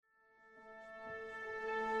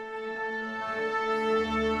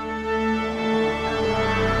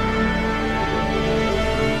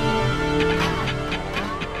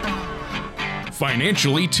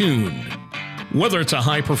Financially Tuned. Whether it's a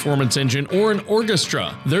high-performance engine or an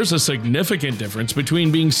orchestra, there's a significant difference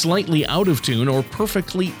between being slightly out of tune or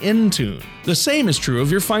perfectly in tune. The same is true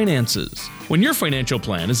of your finances. When your financial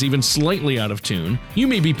plan is even slightly out of tune, you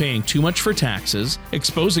may be paying too much for taxes,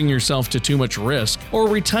 exposing yourself to too much risk, or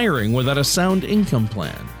retiring without a sound income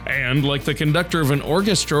plan. And like the conductor of an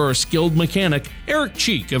orchestra or skilled mechanic, Eric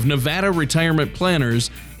Cheek of Nevada Retirement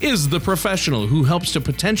Planners is the professional who helps to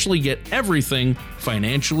potentially get everything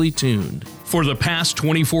financially tuned. For the past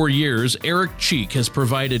 24 years, Eric Cheek has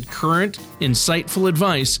provided current, insightful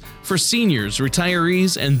advice for seniors,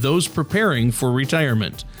 retirees, and those preparing for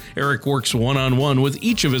retirement. Eric works one-on-one with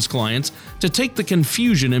each of his clients to take the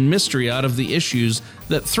confusion and mystery out of the issues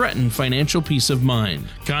that threaten financial peace of mind.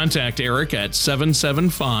 Contact Eric at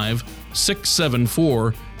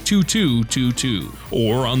 775-674-2222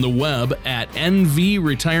 or on the web at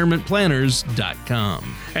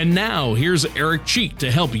nvretirementplanners.com. And now, here's Eric Cheek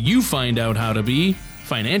to help you find out how to be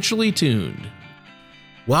financially tuned.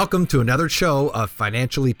 Welcome to another show of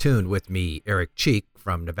Financially Tuned with me, Eric Cheek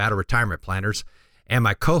from Nevada Retirement Planners, and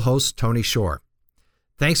my co-host, Tony Shore.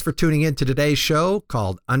 Thanks for tuning in to today's show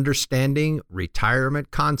called Understanding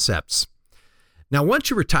Retirement Concepts. Now, once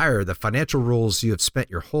you retire, the financial rules you have spent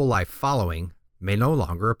your whole life following may no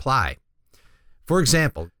longer apply. For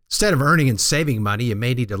example, instead of earning and saving money, you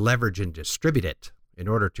may need to leverage and distribute it in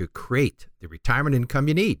order to create the retirement income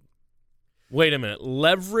you need. Wait a minute.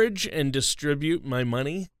 Leverage and distribute my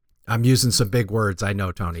money? I'm using some big words. I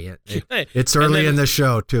know, Tony. It's early in the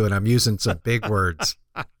show, too, and I'm using some big words.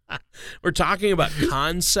 We're talking about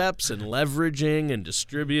concepts and leveraging and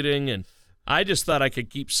distributing, and I just thought I could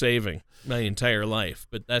keep saving my entire life,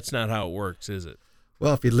 but that's not how it works, is it?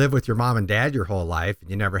 Well, if you live with your mom and dad your whole life and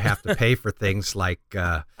you never have to pay for things like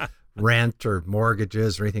rent or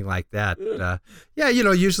mortgages or anything like that,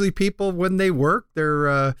 usually people, when they work,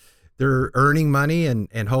 they're earning money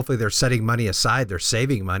and hopefully they're setting money aside, they're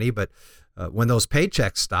saving money. But when those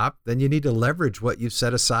paychecks stop, then you need to leverage what you've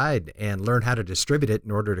set aside and learn how to distribute it in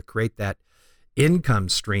order to create that income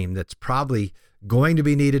stream that's probably going to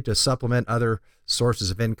be needed to supplement other sources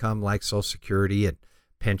of income like Social Security and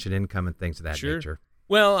pension income and things of that nature.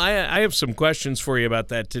 Well, I have some questions for you about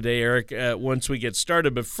that today, Eric, once we get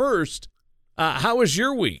started. But first, how was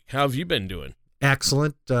your week? How have you been doing?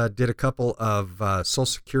 Excellent. Did a couple of Social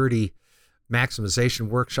Security maximization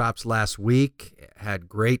workshops last week. Had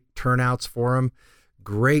great turnouts for them.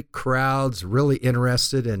 Great crowds, really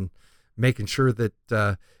interested in making sure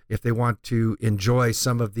that if they want to enjoy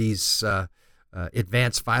some of these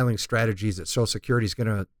advanced filing strategies that Social Security is going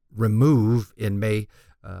to remove in May,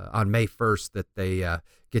 on May 1st, that they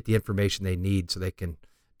get the information they need so they can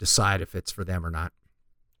decide if it's for them or not.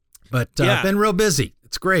 But I've been real busy.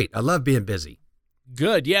 It's great. I love being busy.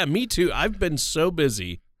 Good. Yeah, me too. I've been so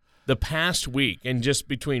busy the past week, and just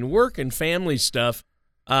between work and family stuff,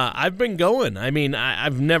 I've been going. I mean,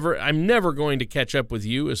 I'm never going to catch up with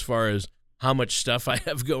you as far as how much stuff I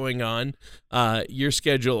have going on. Your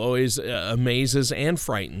schedule always amazes and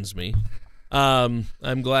frightens me.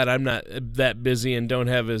 I'm glad I'm not that busy and don't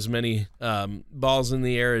have as many balls in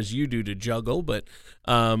the air as you do to juggle, but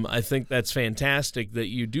I think that's fantastic that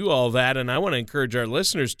you do all that, and I want to encourage our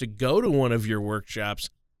listeners to go to one of your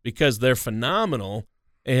workshops because they're phenomenal,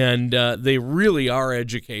 and they really are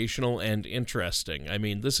educational and interesting. I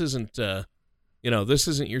mean, this isn't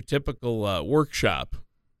your typical workshop.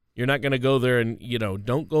 You're not going to go there and,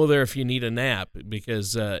 don't go there if you need a nap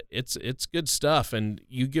because it's good stuff. And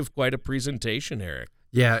you give quite a presentation, Eric.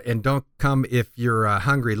 Yeah, and don't come if you're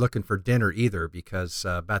hungry looking for dinner either, because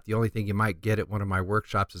about the only thing you might get at one of my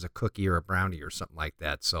workshops is a cookie or a brownie or something like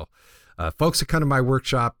that. So folks that come to my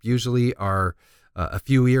workshop usually are a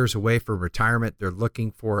few years away from retirement. They're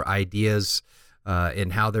looking for ideas in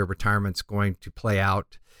how their retirement's going to play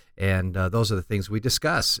out. And those are the things we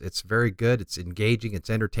discuss. It's very good. It's engaging. It's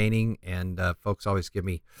entertaining. And folks always give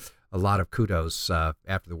me a lot of kudos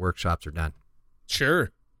after the workshops are done.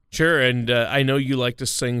 Sure. And I know you like to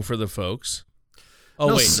sing for the folks. Oh,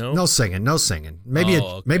 no singing. No singing.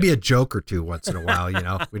 Maybe a joke or two once in a while.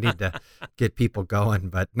 We need to get people going.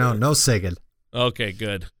 But no singing. Okay,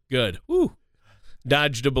 good. Woo.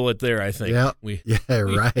 Dodged a bullet there, I think. Yeah,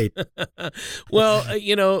 right. Well,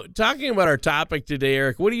 talking about our topic today,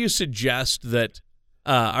 Eric, what do you suggest that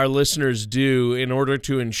our listeners do in order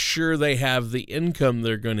to ensure they have the income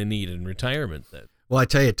they're going to need in retirement then? Well, I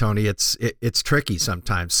tell you, Tony, it's tricky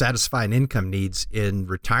sometimes. Satisfying income needs in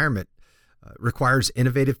retirement requires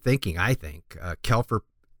innovative thinking, I think,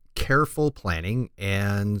 careful planning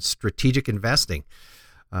and strategic investing.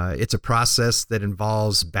 It's a process that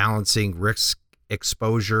involves balancing risk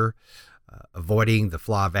exposure, avoiding the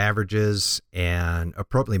flaw of averages, and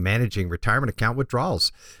appropriately managing retirement account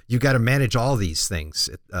withdrawals. You've got to manage all these things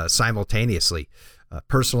simultaneously.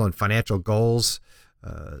 Personal and financial goals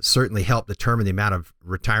certainly help determine the amount of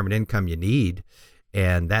retirement income you need,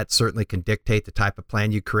 and that certainly can dictate the type of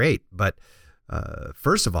plan you create. But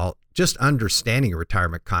first of all, just understanding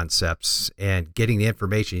retirement concepts and getting the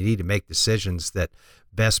information you need to make decisions that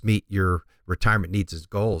best meet your retirement needs and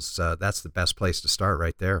goals, that's the best place to start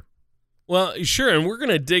right there. Well, sure, and we're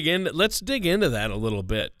going to let's dig into that a little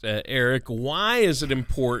bit, Eric. Why is it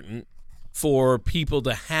important for people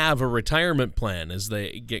to have a retirement plan as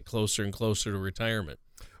they get closer and closer to retirement?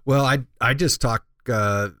 Well, I just talk,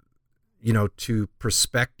 to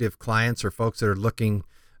prospective clients or folks that are looking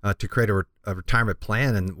to create a retirement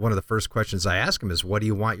plan, and one of the first questions I ask them is, what do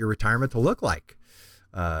you want your retirement to look like?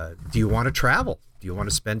 Do you want to travel? Do you want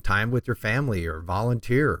to spend time with your family or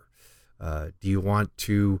volunteer? Do you want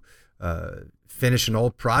to finish an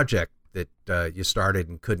old project that you started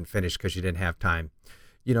and couldn't finish because you didn't have time?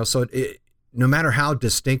 So no matter how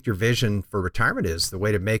distinct your vision for retirement is, the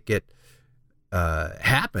way to make it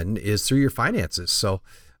happen is through your finances. So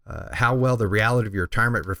how well the reality of your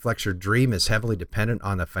retirement reflects your dream is heavily dependent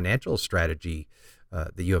on the financial strategy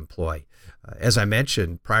that you employ. As I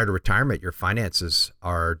mentioned, prior to retirement, your finances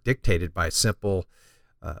are dictated by a simple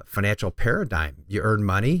financial paradigm. You earn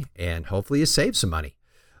money and hopefully you save some money.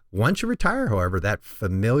 Once you retire, however, that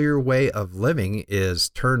familiar way of living is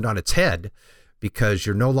turned on its head because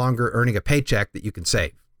you're no longer earning a paycheck that you can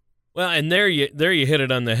save. Well, and there you hit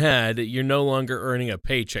it on the head. You're no longer earning a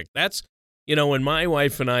paycheck. That's, when my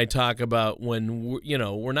wife and I talk about when,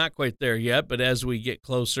 we're not quite there yet, but as we get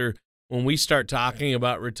closer, when we start talking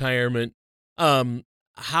about retirement,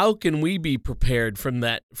 how can we be prepared for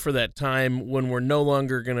that time when we're no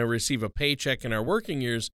longer going to receive a paycheck in our working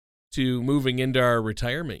years to moving into our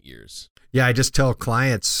retirement years? Yeah, I just tell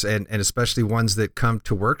clients, and especially ones that come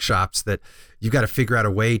to workshops, that you've got to figure out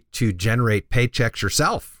a way to generate paychecks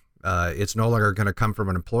yourself. It's no longer going to come from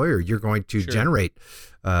an employer. You're going to generate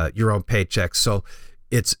your own paychecks. So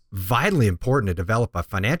it's vitally important to develop a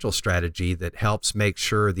financial strategy that helps make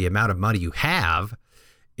sure the amount of money you have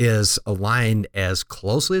is aligned as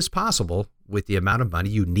closely as possible with the amount of money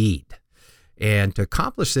you need. And to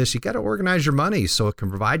accomplish this, you got to organize your money so it can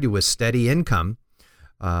provide you with steady income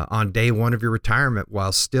on day one of your retirement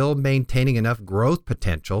while still maintaining enough growth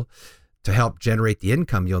potential to help generate the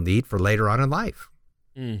income you'll need for later on in life.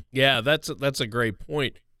 Yeah, that's a great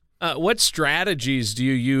point. What strategies do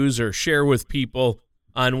you use or share with people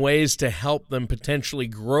on ways to help them potentially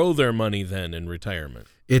grow their money then in retirement?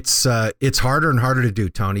 It's harder and harder to do,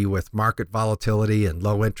 Tony, with market volatility and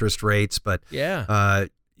low interest rates. But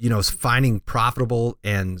finding profitable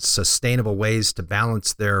and sustainable ways to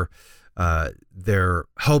balance their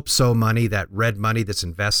hope-so money, that red money that's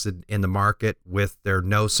invested in the market, with their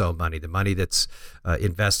no-so money, the money that's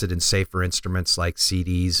invested in safer instruments like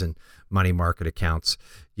CDs and money market accounts.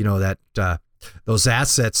 Those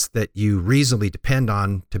assets that you reasonably depend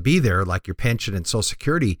on to be there, like your pension and Social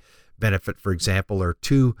Security benefit, for example, are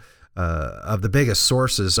two of the biggest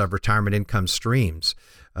sources of retirement income streams.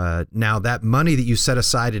 Now, that money that you set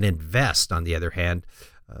aside and invest, on the other hand,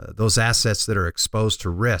 those assets that are exposed to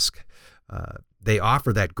risk, they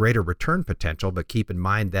offer that greater return potential, but keep in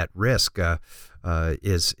mind that risk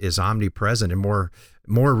is omnipresent and more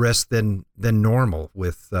risk than normal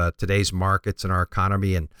with today's markets and our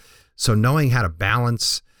economy. And so knowing how to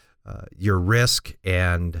balance your risk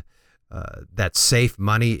and that safe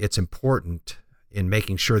money, it's important in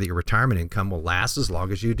making sure that your retirement income will last as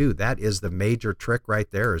long as you do. That is the major trick right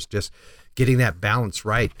there, is just getting that balance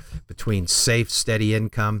right between safe, steady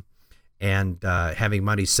income and having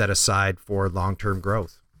money set aside for long-term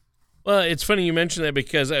growth. Well, it's funny you mentioned that,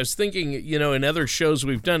 because I was thinking, in other shows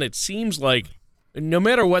we've done, it seems like no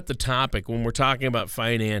matter what the topic, when we're talking about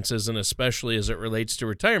finances, and especially as it relates to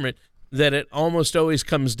retirement, that it almost always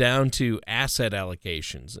comes down to asset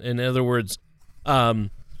allocations. In other words,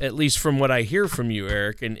 at least from what I hear from you,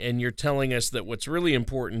 Eric, and you're telling us that what's really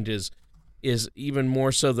important is even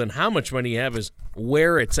more so than how much money you have is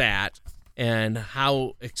where it's at and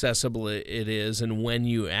how accessible it is and when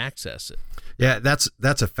you access it. Yeah,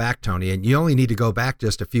 that's a fact, Tony. And you only need to go back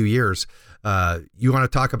just a few years. You want to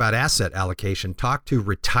talk about asset allocation, talk to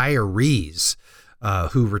retirees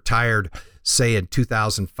who retired, say, in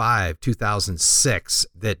 2005, 2006,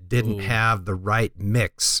 that didn't have the right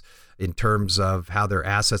mix in terms of how their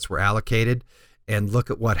assets were allocated, and look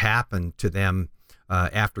at what happened to them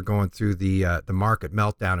after going through the market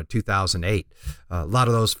meltdown in 2008. A lot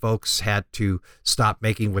of those folks had to stop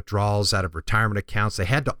making withdrawals out of retirement accounts. They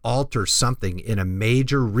had to alter something in a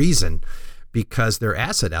major reason because their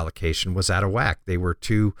asset allocation was out of whack. They were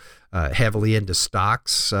too heavily into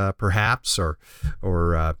stocks, perhaps, or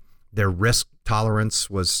their risk tolerance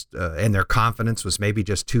was and their confidence was maybe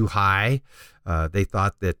just too high. They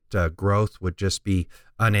thought that growth would just be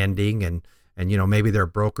unending, and maybe their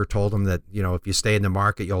broker told them that if you stay in the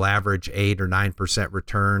market, you'll average 8 or 9%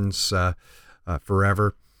 returns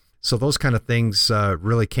forever. So those kind of things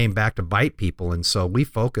really came back to bite people, and so we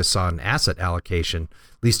focus on asset allocation.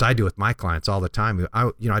 At least I do with my clients all the time.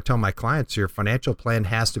 I tell my clients your financial plan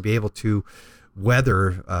has to be able to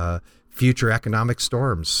weather future economic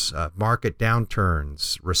storms, market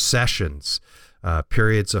downturns, recessions,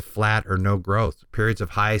 periods of flat or no growth, periods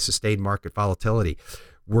of high sustained market volatility.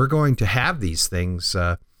 We're going to have these things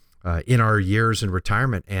in our years in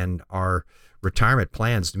retirement, and our retirement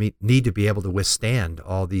plans need to be able to withstand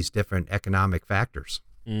all these different economic factors.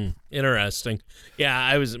 Interesting.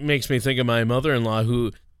 Yeah, it makes me think of my mother-in-law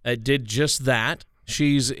who did just that.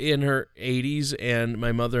 She's in her 80s, and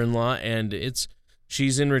my mother-in-law, and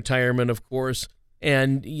she's in retirement, of course,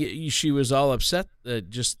 and she was all upset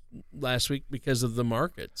just last week because of the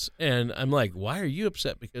markets. And I'm like, why are you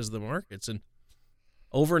upset because of the markets? And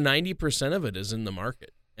over 90% of it is in the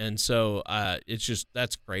market. And so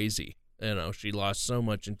that's crazy. She lost so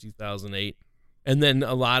much in 2008. And then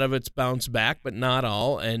a lot of it's bounced back, but not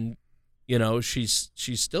all. And, she's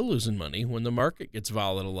still losing money when the market gets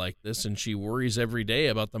volatile like this, and she worries every day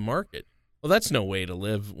about the market. Well, that's no way to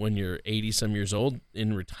live when you're 80-some years old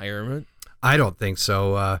in retirement. I don't think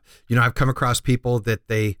so. I've come across people that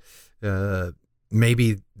they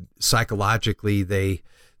maybe psychologically they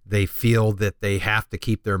feel that they have to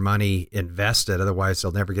keep their money invested, otherwise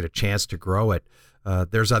they'll never get a chance to grow it.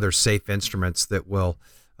 There's other safe instruments that will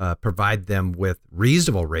provide them with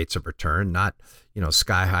reasonable rates of return, not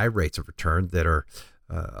sky high rates of return that are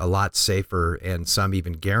a lot safer, and some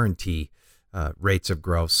even guarantee rates of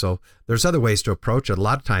growth. So there's other ways to approach it. A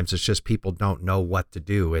lot of times it's just people don't know what to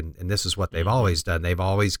do, and this is what they've always done. They've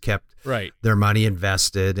always kept their money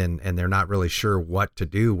invested, and they're not really sure what to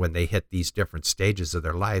do when they hit these different stages of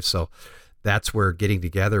their life. So that's where getting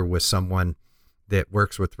together with someone that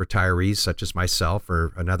works with retirees, such as myself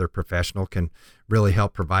or another professional, can really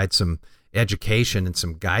help provide some education and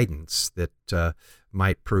some guidance that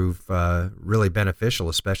might prove really beneficial,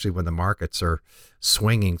 especially when the markets are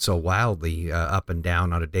swinging so wildly up and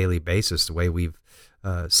down on a daily basis, the way we've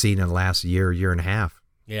seen in the last year and a half.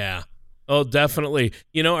 Yeah. Oh, definitely.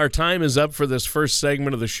 Our time is up for this first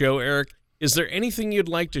segment of the show, Eric. Is there anything you'd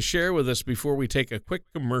like to share with us before we take a quick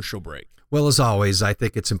commercial break? Well, as always, I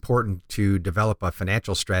think it's important to develop a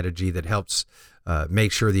financial strategy that helps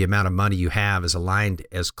make sure the amount of money you have is aligned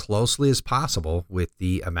as closely as possible with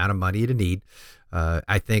the amount of money you need.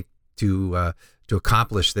 I think to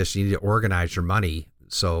accomplish this, you need to organize your money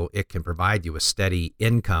so it can provide you a steady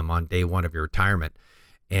income on day one of your retirement.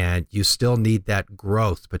 And you still need that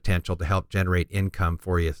growth potential to help generate income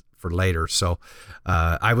for you for later. So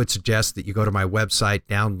I would suggest that you go to my website,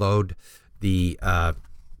 download the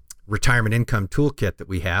retirement income toolkit that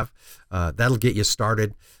we have. That'll get you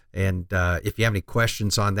started. And if you have any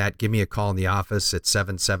questions on that, give me a call in the office at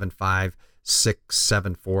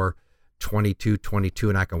 775-674-2222,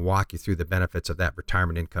 and I can walk you through the benefits of that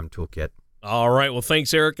retirement income toolkit. All right. Well,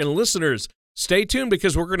 thanks, Eric. And listeners, stay tuned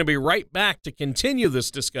because we're going to be right back to continue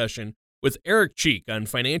this discussion with Eric Cheek on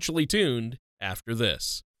Financially Tuned after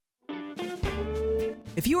this.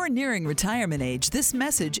 If you are nearing retirement age, this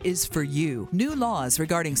message is for you. New laws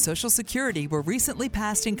regarding Social Security were recently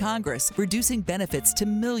passed in Congress, reducing benefits to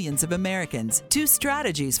millions of Americans. 2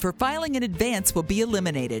 strategies for filing in advance will be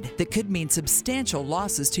eliminated that could mean substantial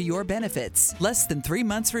losses to your benefits. Less than 3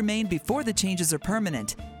 months remain before the changes are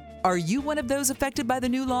permanent. Are you one of those affected by the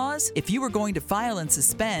new laws? If you are going to file and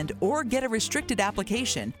suspend or get a restricted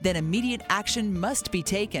application, then immediate action must be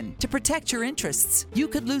taken to protect your interests. You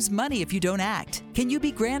could lose money if you don't act. Can you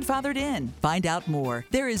be grandfathered in? Find out more.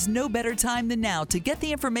 There is no better time than now to get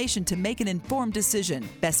the information to make an informed decision.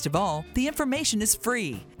 Best of all, the information is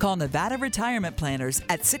free. Call Nevada Retirement Planners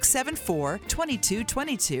at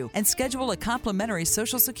 674-2222 and schedule a complimentary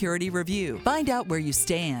Social Security review. Find out where you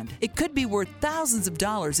stand. It could be worth thousands of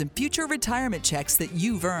dollars in future retirement checks that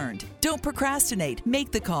you've earned. Don't procrastinate.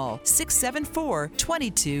 Make the call.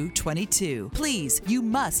 674-2222. Please, you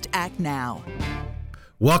must act now.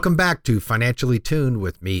 Welcome back to Financially Tuned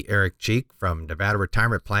with me, Eric Cheek from Nevada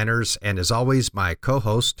Retirement Planners, and as always, my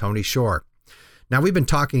co-host, Tony Shore. Now, we've been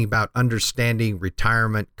talking about understanding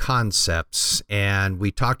retirement concepts, and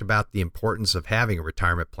we talked about the importance of having a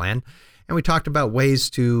retirement plan, and we talked about ways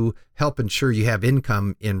to help ensure you have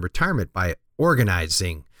income in retirement by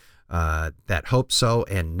organizing that hope so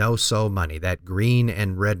and know so money, that green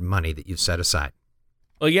and red money that you've set aside.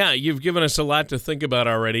 Well, yeah, you've given us a lot to think about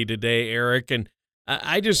already today, Eric, and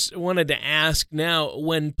I just wanted to ask now,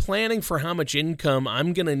 when planning for how much income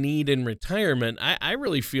I'm going to need in retirement, I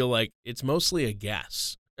really feel like it's mostly a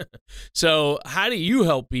guess. So how do you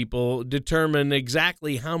help people determine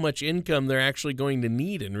exactly how much income they're actually going to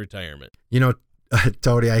need in retirement? You know,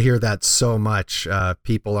 Tony, I hear that so much.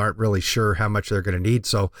 People aren't really sure how much they're going to need.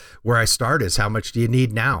 So where I start is, how much do you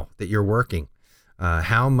need now that you're working?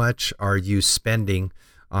 How much are you spending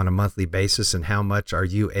on a monthly basis, and how much are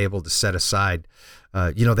you able to set aside?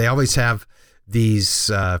 They always have these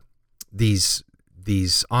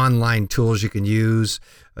online tools you can use.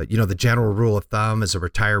 The general rule of thumb is a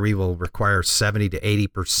retiree will require 70 to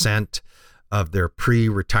 80% of their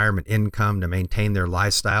pre-retirement income to maintain their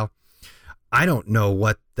lifestyle. I don't know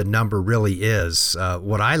what the number really is.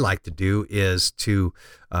 What I like to do is to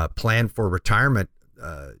plan for retirement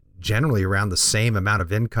generally around the same amount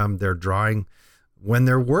of income they're drawing when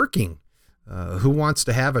they're working. Who wants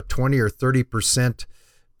to have a 20 or 30%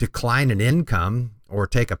 decline in income or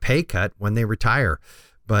take a pay cut when they retire?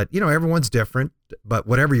 But, everyone's different. But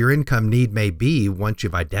whatever your income need may be, once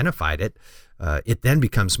you've identified it, it then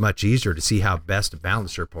becomes much easier to see how best to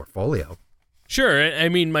balance your portfolio. Sure. I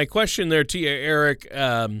mean, my question there to you, Eric,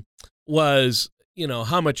 was,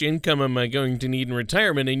 how much income am I going to need in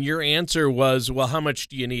retirement? And your answer was, well, how much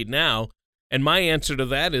do you need now? And my answer to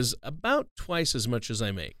that is about twice as much as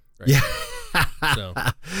I make. Right? Yeah. So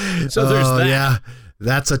there's that. Yeah,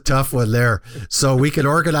 that's a tough one there. So we can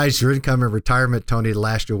organize your income in retirement, Tony, to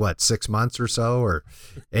last you, 6 months or so, or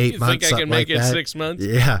 8 months? You think I can make it 6 months?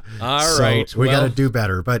 Yeah. All right. We got to do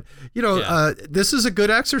better. But, this is a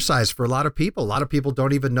good exercise for a lot of people. A lot of people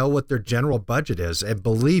don't even know what their general budget is. And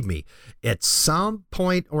believe me, at some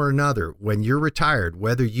point or another, when you're retired,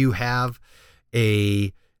 whether you have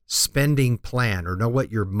a spending plan or know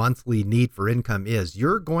what your monthly need for income is,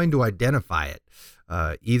 you're going to identify it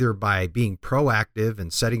either by being proactive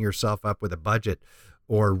and setting yourself up with a budget,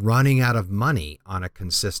 or running out of money on a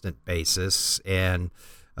consistent basis and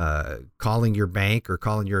calling your bank or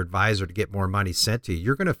calling your advisor to get more money sent to you.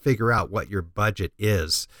 You're going to figure out what your budget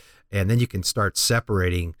is, and then you can start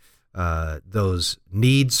separating those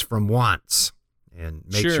needs from wants, and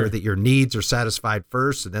make sure that your needs are satisfied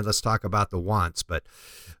first, and then let's talk about the wants. But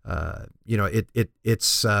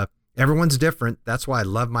it's everyone's different. That's why I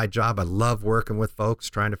love my job. I love working with folks,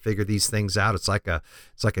 trying to figure these things out. It's like a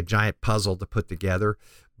giant puzzle to put together.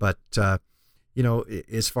 But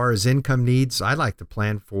as far as income needs, I like to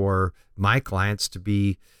plan for my clients to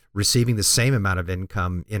be receiving the same amount of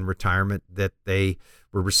income in retirement that they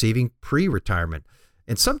were receiving pre-retirement.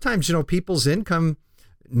 And sometimes, people's income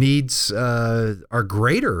needs are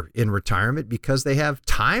greater in retirement because they have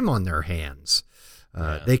time on their hands.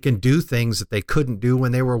 They can do things that they couldn't do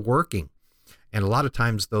when they were working. And a lot of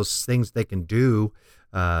times those things they can do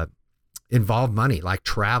involve money, like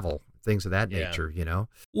travel, things of that nature,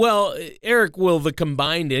 Well, Eric, will the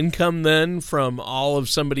combined income then from all of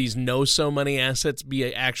somebody's know-so-money assets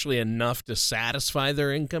be actually enough to satisfy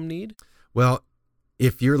their income need? Well,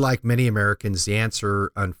 if you're like many Americans, the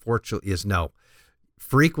answer, unfortunately, is no.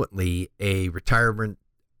 Frequently, a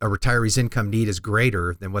retiree's income need is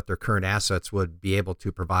greater than what their current assets would be able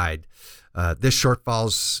to provide. This shortfall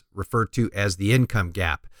is referred to as the income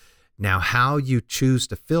gap. Now, how you choose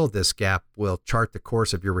to fill this gap will chart the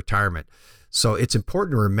course of your retirement. So it's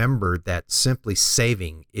important to remember that simply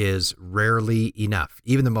saving is rarely enough.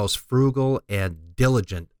 Even the most frugal and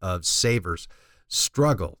diligent of savers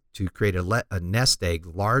struggle to create a nest egg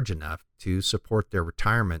large enough to support their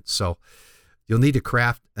retirement. So you'll need to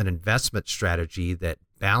craft an investment strategy that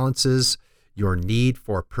balances your need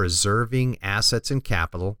for preserving assets and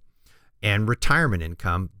capital and retirement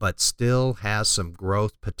income, but still has some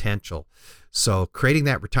growth potential. So creating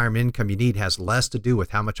that retirement income you need has less to do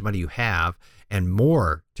with how much money you have and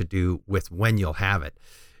more to do with when you'll have it.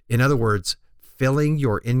 In other words, filling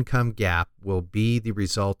your income gap will be the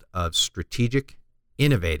result of strategic,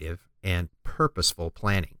 innovative, and purposeful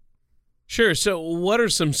planning. Sure. So what are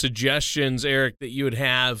some suggestions, Eric, that you would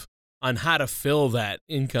have on how to fill that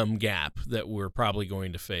income gap that we're probably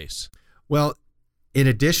going to face? Well, in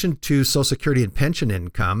addition to Social Security and pension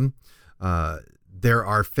income, there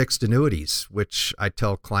are fixed annuities, which I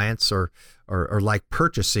tell clients are like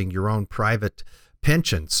purchasing your own private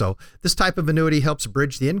pension. So this type of annuity helps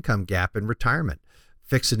bridge the income gap in retirement.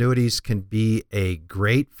 Fixed annuities can be a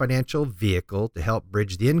great financial vehicle to help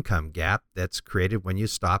bridge the income gap that's created when you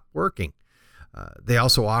stop working. They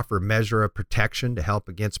also offer a measure of protection to help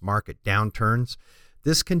against market downturns.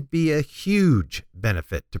 This can be a huge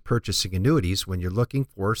benefit to purchasing annuities when you're looking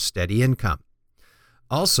for steady income.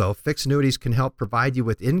 Also, fixed annuities can help provide you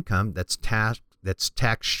with income that's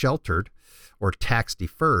tax sheltered or tax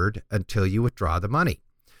deferred until you withdraw the money.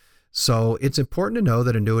 So it's important to know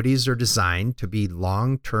that annuities are designed to be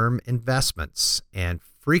long-term investments and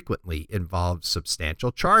frequently involve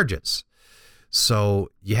substantial charges.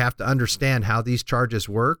 So you have to understand how these charges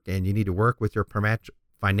work, and you need to work with your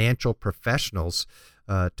financial professionals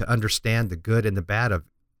to understand the good and the bad of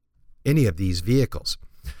any of these vehicles.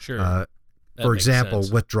 Sure. For example,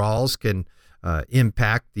 withdrawals can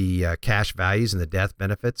impact the cash values and the death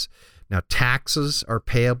benefits. Now, taxes are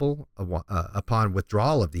payable upon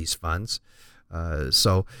withdrawal of these funds.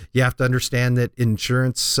 So you have to understand that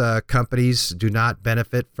insurance companies do not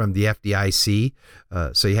benefit from the FDIC.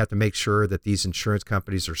 So you have to make sure that these insurance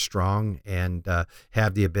companies are strong and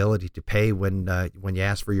have the ability to pay when you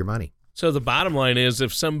ask for your money. So the bottom line is,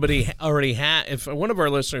 if somebody if one of our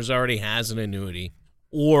listeners already has an annuity,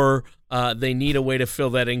 or they need a way to fill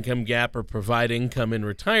that income gap or provide income in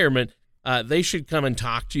retirement, they should come and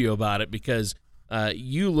talk to you about it, because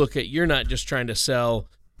you're not just trying to sell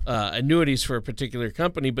annuities for a particular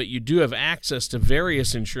company, but you do have access to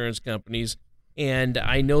various insurance companies. And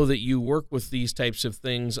I know that you work with these types of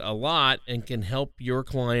things a lot and can help your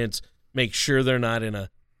clients make sure they're not in a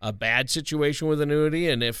bad situation with annuity,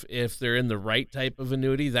 and if they're in the right type of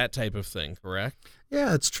annuity, that type of thing, correct?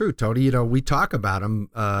 Yeah, it's true, Tony. We talk about them.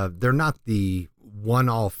 They're not the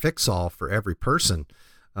one-all fix-all for every person.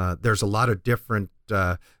 There's a lot of different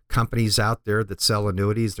companies out there that sell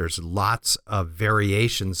annuities. There's lots of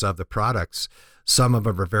variations of the products. Some of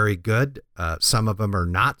them are very good. Some of them are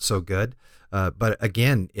not so good. But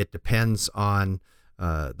again, it depends on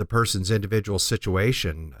the person's individual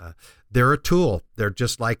situation. They're a tool. They're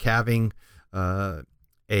just like having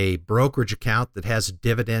a brokerage account that has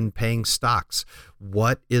dividend-paying stocks.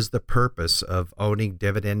 What is the purpose of owning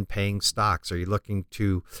dividend-paying stocks? Are you looking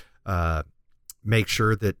to make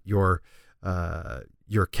sure that your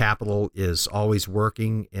capital is always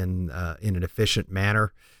working in an efficient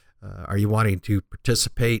manner? Are you wanting to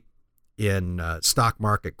participate in stock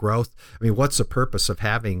market growth? I mean, what's the purpose of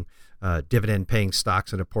having dividend-paying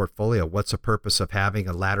stocks in a portfolio? What's the purpose of having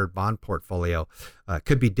a laddered bond portfolio?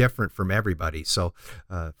 Could be different from everybody. So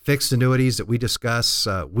fixed annuities that we discuss,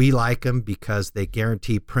 we like them because they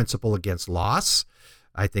guarantee principal against loss.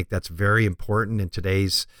 I think that's very important in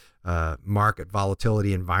today's market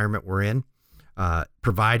volatility environment we're in.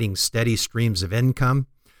 Providing steady streams of income,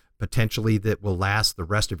 potentially that will last the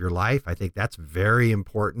rest of your life. I think that's very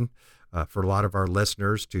important for a lot of our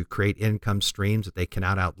listeners, to create income streams that they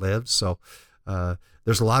cannot outlive. So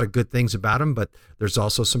there's a lot of good things about them, but there's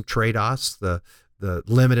also some trade-offs. The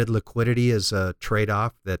limited liquidity is a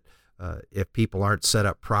trade-off that if people aren't set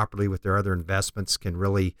up properly with their other investments can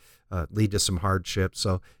really lead to some hardship.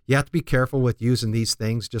 So you have to be careful with using these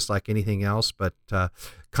things, just like anything else, but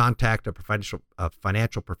contact a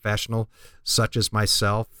financial professional such as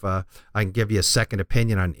myself. I can give you a second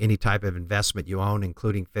opinion on any type of investment you own,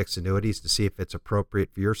 including fixed annuities, to see if it's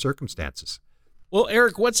appropriate for your circumstances. Well,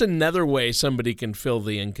 Eric, what's another way somebody can fill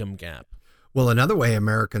the income gap? Well, another way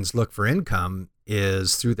Americans look for income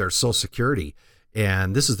is through their Social Security.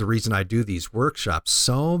 And this is the reason I do these workshops.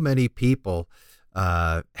 So many people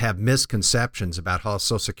have misconceptions about how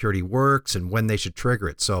Social Security works and when they should trigger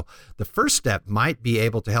it. So the first step might be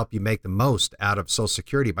able to help you make the most out of Social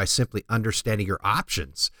Security by simply understanding your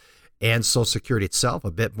options and Social Security itself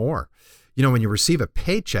a bit more. When you receive a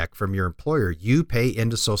paycheck from your employer, you pay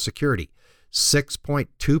into Social Security.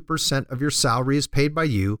 6.2% of your salary is paid by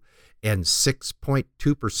you, and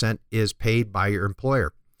 6.2% is paid by your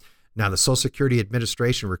employer. Now, the Social Security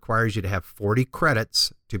Administration requires you to have 40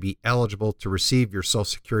 credits to be eligible to receive your Social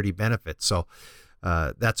Security benefit. So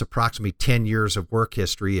that's approximately 10 years of work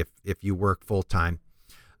history if you work full-time.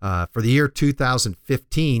 For the year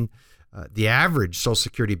 2015, the average Social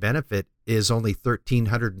Security benefit is only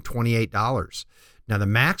 $1,328. Now, the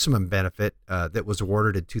maximum benefit that was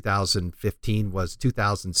awarded in 2015 was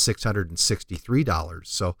 $2,663.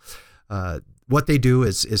 So what they do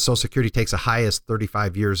is Social Security takes the highest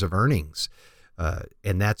 35 years of earnings,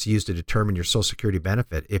 and that's used to determine your Social Security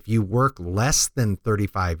benefit. If you work less than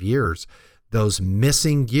 35 years, those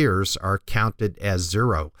missing years are counted as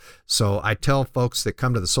zero. So I tell folks that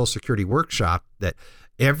come to the Social Security workshop that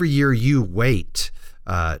every year you wait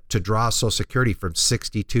to draw Social Security from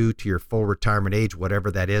 62 to your full retirement age,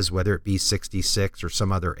 whatever that is, whether it be 66 or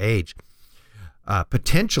some other age,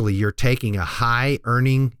 potentially you're taking a high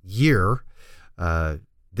earning year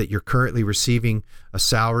that you're currently receiving a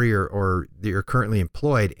salary or that you're currently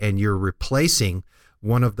employed, and you're replacing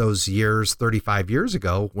one of those years 35 years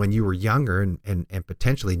ago when you were younger and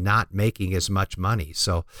potentially not making as much money.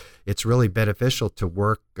 So it's really beneficial to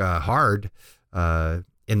work hard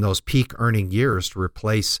in those peak earning years to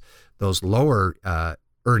replace those lower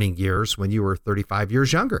earning years when you were 35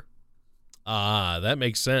 years younger. That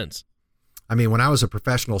makes sense. I mean, when I was a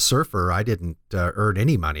professional surfer, I didn't earn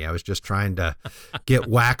any money. I was just trying to get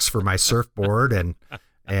wax for my surfboard and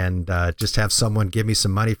just have someone give me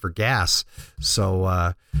some money for gas. So,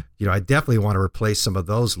 I definitely want to replace some of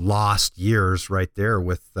those lost years right there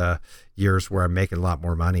with years where I'm making a lot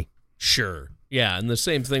more money. Sure. Yeah, and the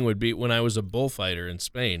same thing would be when I was a bullfighter in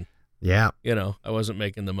Spain. Yeah. I wasn't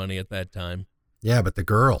making the money at that time. Yeah, but the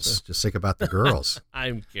girls, just think about the girls.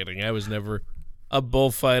 I'm kidding. I was never a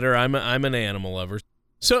bullfighter. I'm an animal lover.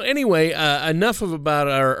 So anyway, enough about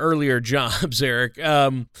our earlier jobs, Eric.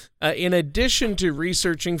 In addition to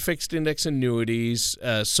researching fixed index annuities,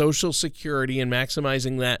 Social Security, and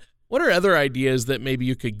maximizing that, what are other ideas that maybe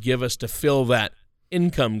you could give us to fill that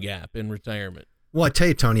income gap in retirement? Well, I tell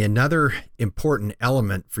you, Tony, another important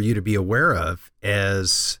element for you to be aware of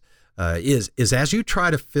is as you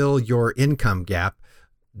try to fill your income gap,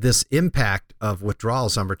 this impact of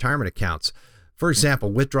withdrawals on retirement accounts. For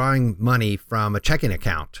example, withdrawing money from a checking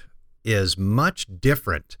account is much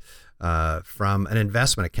different from an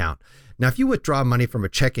investment account. Now, if you withdraw money from a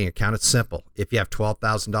checking account, it's simple. If you have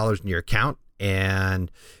 $12,000 in your account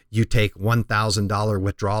and you take $1,000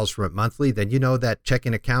 withdrawals from it monthly, then you know that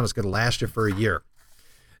checking account is going to last you for a year.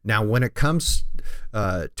 Now, when it comes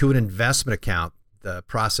to an investment account, the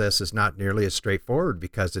process is not nearly as straightforward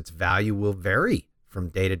because its value will vary from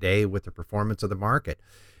day to day with the performance of the market.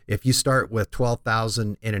 If you start with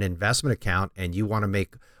 $12,000 in an investment account and you want to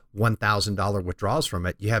make $1,000 withdrawals from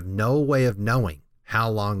it, you have no way of knowing how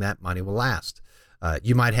long that money will last.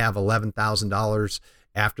 You might have $11,000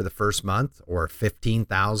 after the first month, or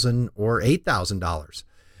 $15,000 or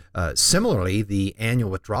 $8,000. Similarly, the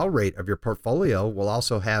annual withdrawal rate of your portfolio will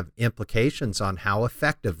also have implications on how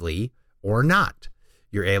effectively or not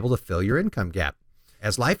you're able to fill your income gap.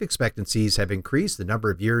 As life expectancies have increased, the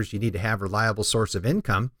number of years you need to have a reliable source of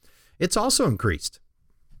income, it's also increased.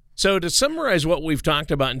 So to summarize what we've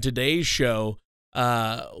talked about in today's show,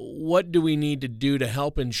 what do we need to do to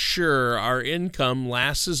help ensure our income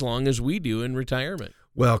lasts as long as we do in retirement?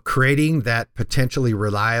 Well, creating that potentially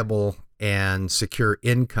reliable and secure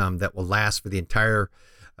income that will last for the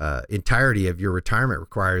entirety of your retirement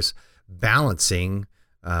requires balancing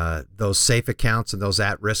those safe accounts and those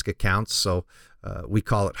at-risk accounts. So we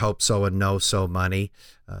call it hope so and know so money.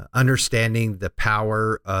 Understanding the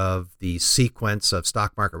power of the sequence of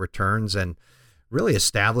stock market returns and really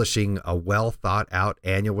establishing a well thought out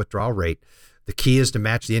annual withdrawal rate. The key is to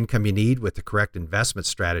match the income you need with the correct investment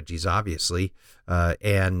strategies, obviously,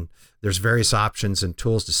 and there's various options and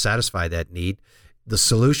tools to satisfy that need. The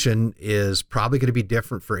solution is probably going to be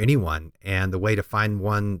different for anyone, and the way to find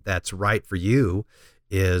one that's right for you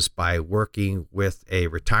is by working with a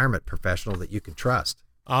retirement professional that you can trust.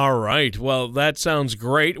 All right. Well, that sounds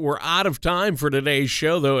great. We're out of time for today's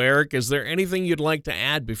show, though, Eric. Is there anything you'd like to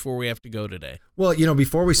add before we have to go today? Well,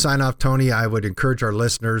 before we sign off, Tony, I would encourage our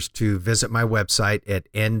listeners to visit my website at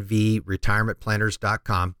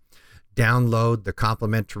nvretirementplanners.com, download the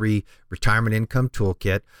complimentary retirement income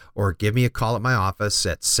toolkit, or give me a call at my office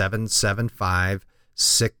at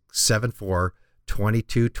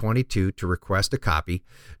 775-674-2222 to request a copy.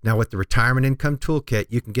 Now, with the Retirement Income Toolkit,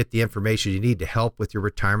 you can get the information you need to help with your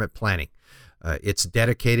retirement planning. It's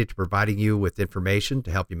dedicated to providing you with information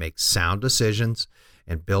to help you make sound decisions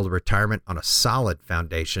and build a retirement on a solid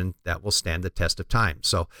foundation that will stand the test of time.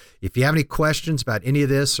 So if you have any questions about any of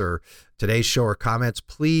this or today's show or comments,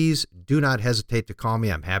 please do not hesitate to call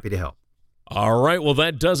me. I'm happy to help. All right. Well,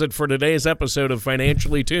 that does it for today's episode of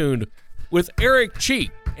Financially Tuned with Eric Cheek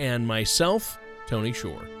and myself, Tony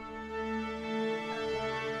Shore.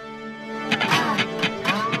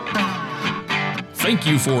 Thank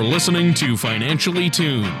you for listening to Financially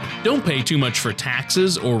Tuned. Don't pay too much for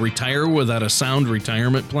taxes or retire without a sound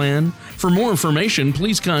retirement plan. For more information,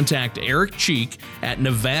 please contact Eric Cheek at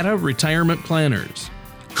Nevada Retirement Planners.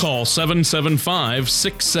 Call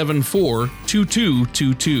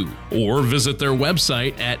 775-674-2222 or visit their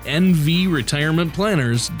website at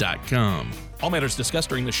nvretirementplanners.com. All matters discussed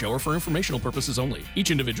during the show are for informational purposes only.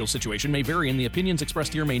 Each individual situation may vary, and the opinions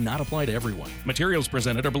expressed here may not apply to everyone. Materials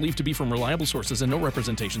presented are believed to be from reliable sources, and no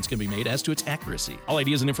representations can be made as to its accuracy. All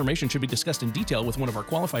ideas and information should be discussed in detail with one of our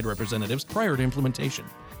qualified representatives prior to implementation.